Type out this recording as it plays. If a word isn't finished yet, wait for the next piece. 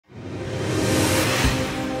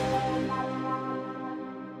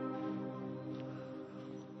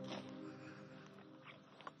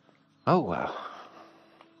Oh well.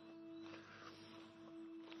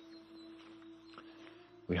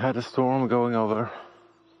 We had a storm going over,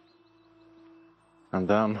 and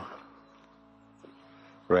then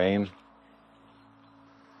rain.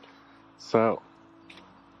 So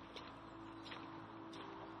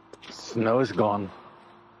snow is gone.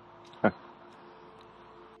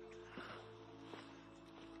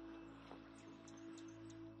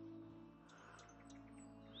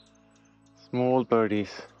 Small birdies.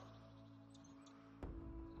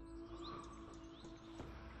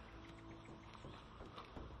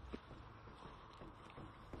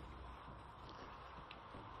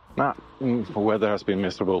 The weather has been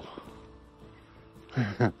miserable.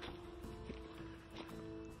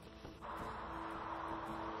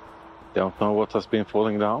 Don't know what has been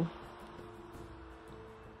falling down,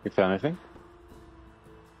 if anything.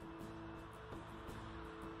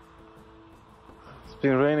 It's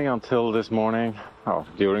been raining until this morning,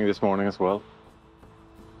 during this morning as well.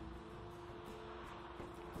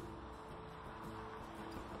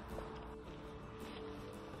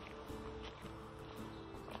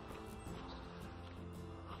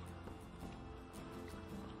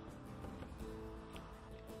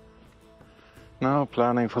 Now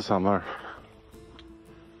planning for summer.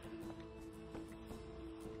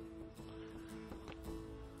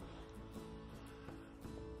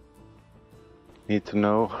 Need to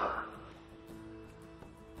know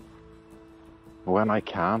when I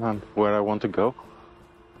can and where I want to go.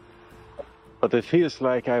 But it feels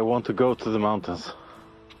like I want to go to the mountains.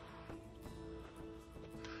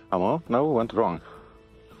 No, went wrong.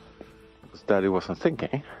 Because Daddy wasn't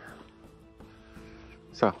thinking.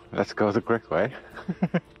 So let's go the correct way.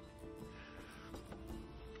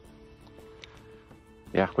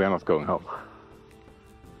 Yeah, we are not going home.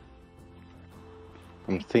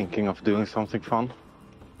 I'm thinking of doing something fun,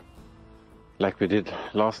 like we did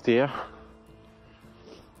last year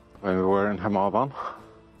when we were in Hemavan,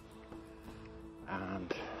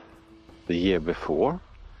 and the year before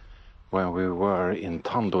when we were in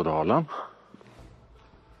Tandodalen.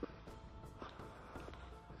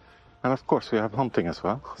 And of course we have hunting as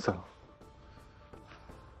well, so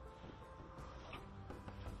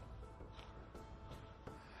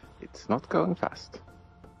it's not going fast.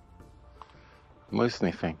 More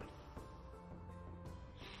sniffing.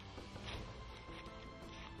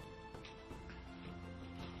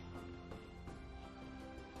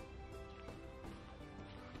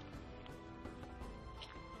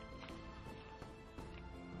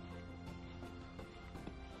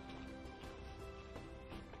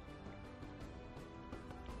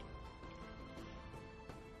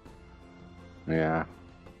 Yeah,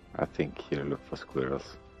 I think here look for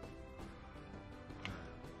squirrels.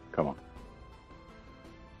 Come on.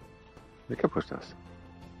 We can push those.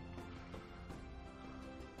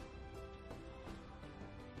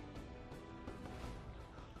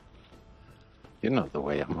 You know the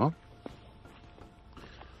way, Aamu.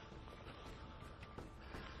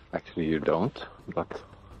 Actually, you don't, but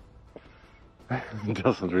it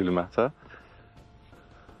doesn't really matter.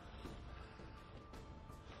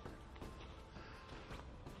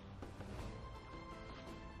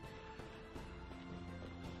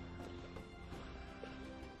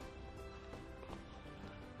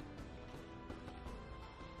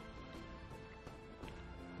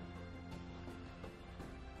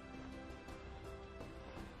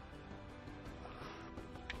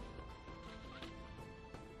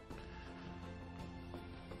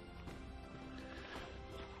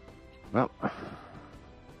 Well,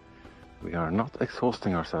 we are not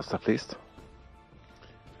exhausting ourselves, at least.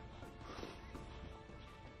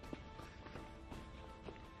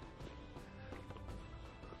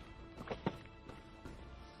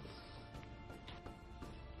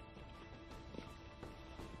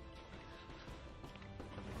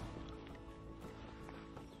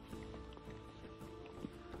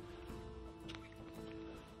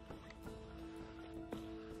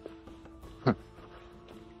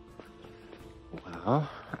 Well,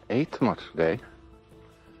 I ate too much today.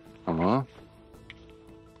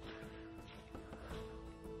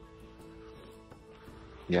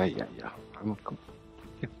 Yeah. Come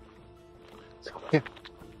here. So here.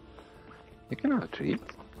 You can have a treat.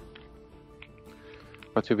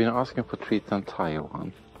 But you've been asking for treat the entire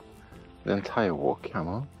one. The entire walk,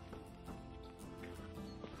 Aamu.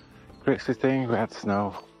 Crazy thing, we had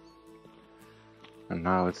snow. And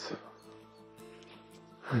now it's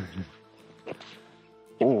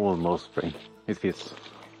almost spring. It feels.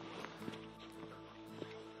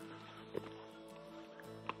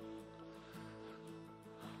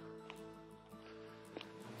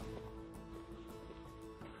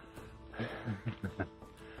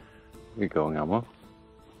 We're going, Aamu.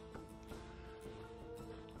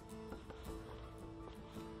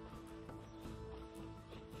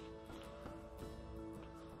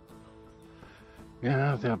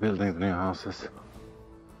 Yeah, they are building the new houses.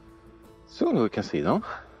 Soon we can see them.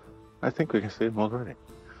 I think we can see them already.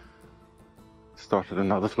 Started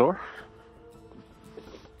another floor.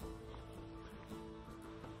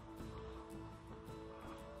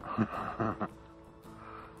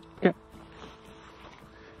 Yeah.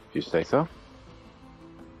 If you say so.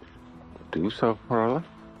 Do so, rather.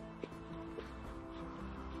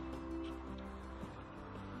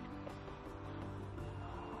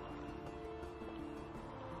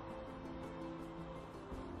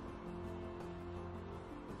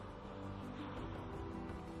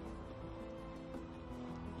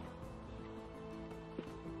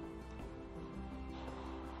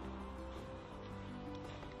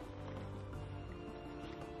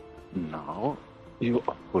 Now you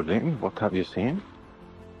are pulling. What have you seen?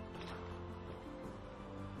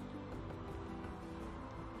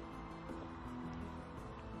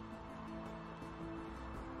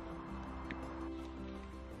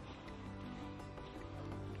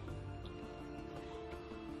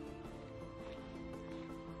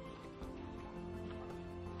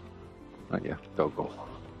 Oh yeah, doggo.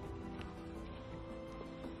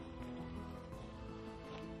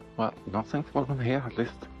 Well, nothing for them here at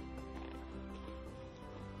least.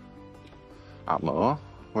 No,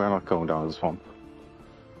 we're not going down the swamp.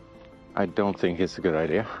 I don't think it's a good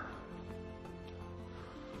idea.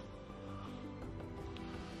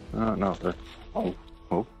 No, oh.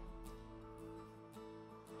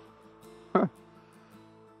 Huh.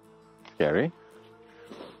 Scary.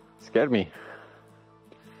 Scared me.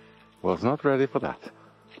 Was not ready for that.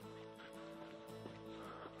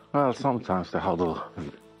 Well, sometimes they huddle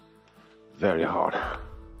very hard.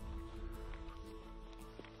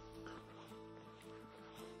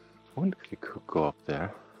 I wonder if you could go up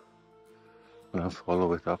there and then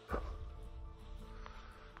follow it up.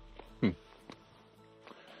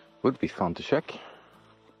 Would be fun to check.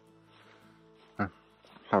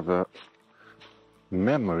 Have a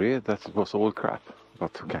memory that it was all crap,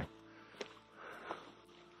 but okay.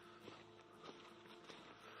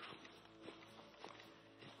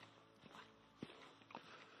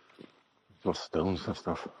 It was stones and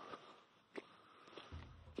stuff.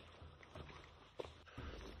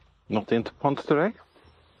 Not into ponds today?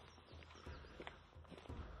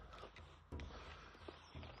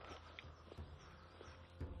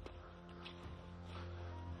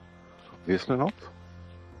 Obviously not.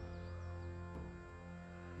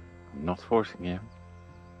 I'm not forcing you.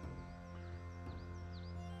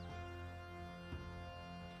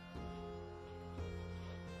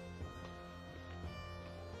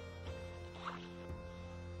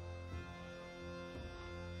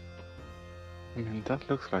 I mean, that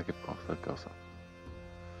looks like a path that goes up.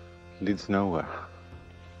 Leads nowhere.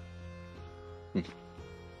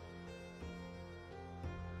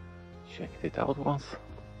 Checked it out once.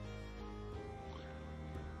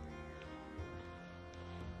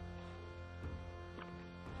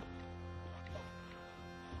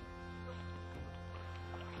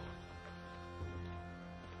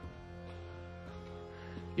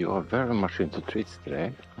 You are very much into treats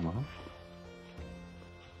today.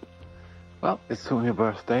 Well, it's soon your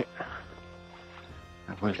birthday.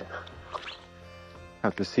 I will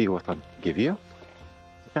have to see what I'll give you.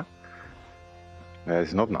 Yeah.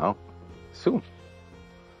 It's not now. Soon.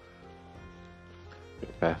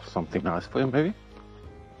 Prepare something nice for you, maybe.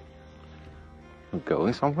 We're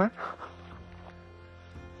going somewhere.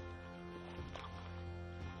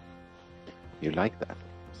 You like that,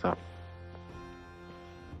 so.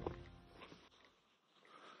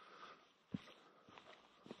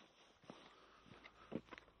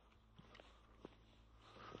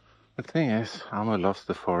 The thing is, Aamu loves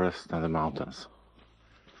the forest and the mountains.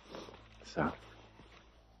 So.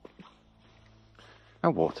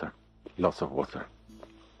 And water. Lots of water.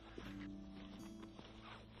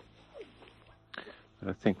 But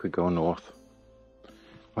I think we go north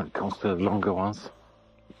when it comes to the longer ones.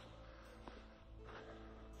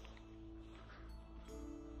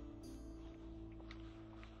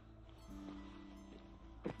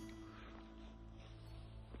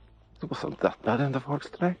 It wasn't that bad in the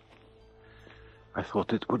forest today. I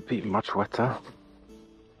thought it would be much wetter.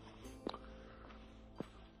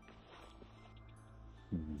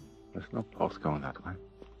 There's no path going that way.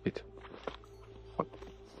 What?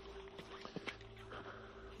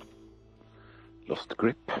 Lost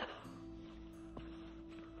grip.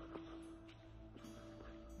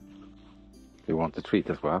 You want the treat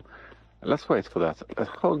as well? Let's wait for that.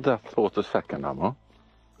 Hold that thought a second, Aamu.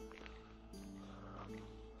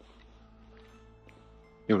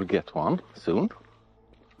 You'll get one soon.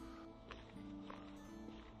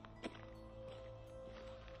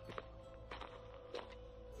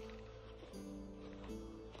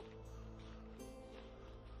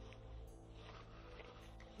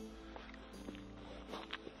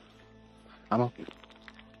 Aamu, do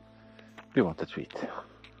you want a treat?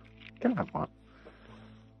 Can I have one?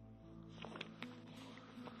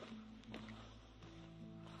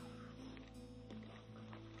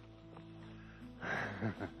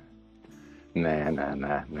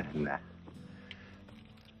 Nah.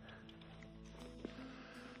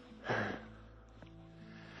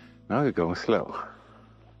 Now you're going slow.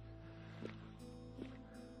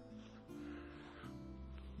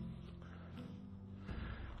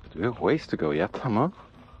 But we have ways to go yet, Aamu.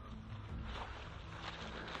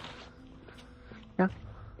 Yeah.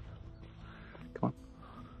 Come on.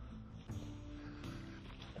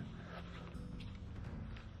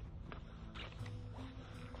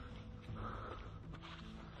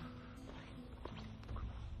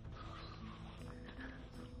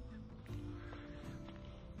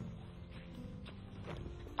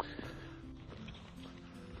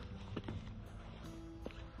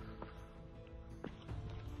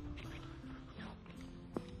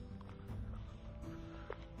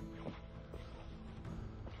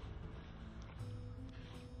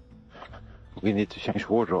 We need to change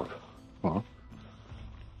wardrobe. Well,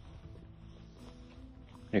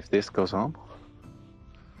 if this goes on,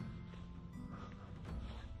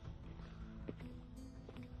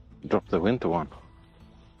 drop the winter one.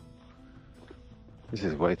 This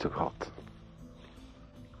is way too hot.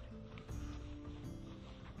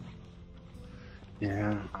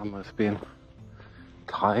 Yeah, I must been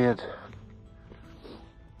tired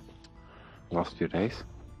last few days.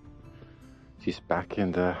 She's back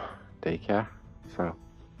in the daycare, so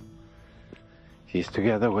she's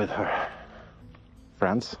together with her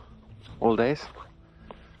friends all days.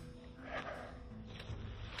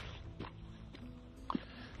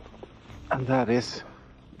 And that is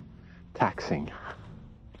taxing,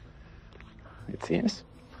 it seems.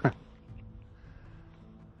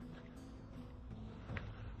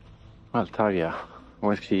 Well, Tarja,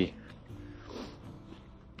 when she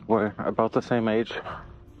were about the same age,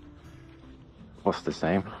 was the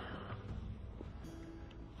same.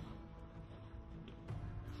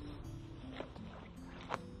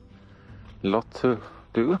 Lot to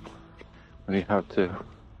do when you have to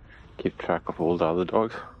keep track of all the other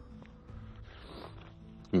dogs.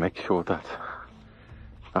 Make sure that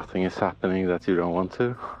nothing is happening that you don't want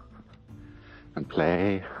to, and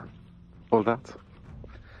play, all that.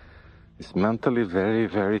 It's mentally very,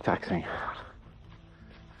 very taxing.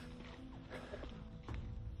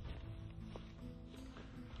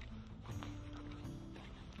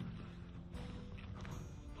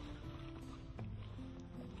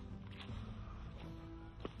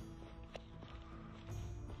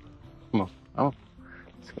 Come on, oh,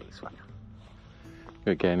 let's go this way.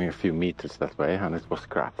 We're gaining a few meters that way, and it was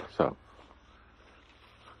crap, so.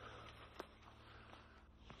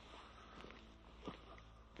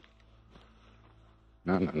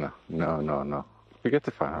 No. We get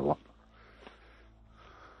the final one.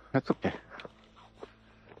 That's okay.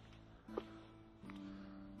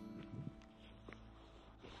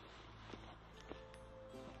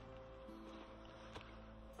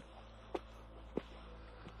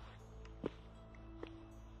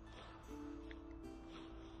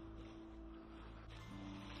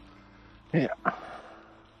 Yeah.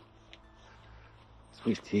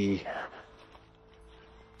 Sweetie.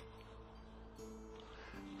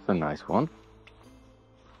 It's a nice one.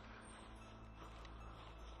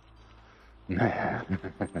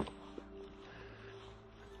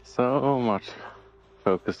 So much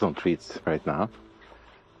focused on treats right now.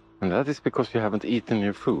 And that is because you haven't eaten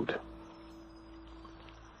your food.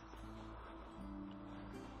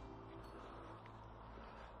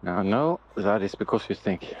 Now, no, that is because you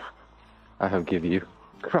think I have given you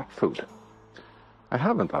crap food. I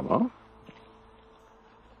haven't, Aamu.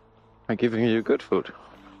 I'm giving you good food.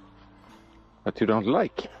 But you don't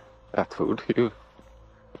like that food. You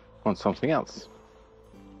want something else.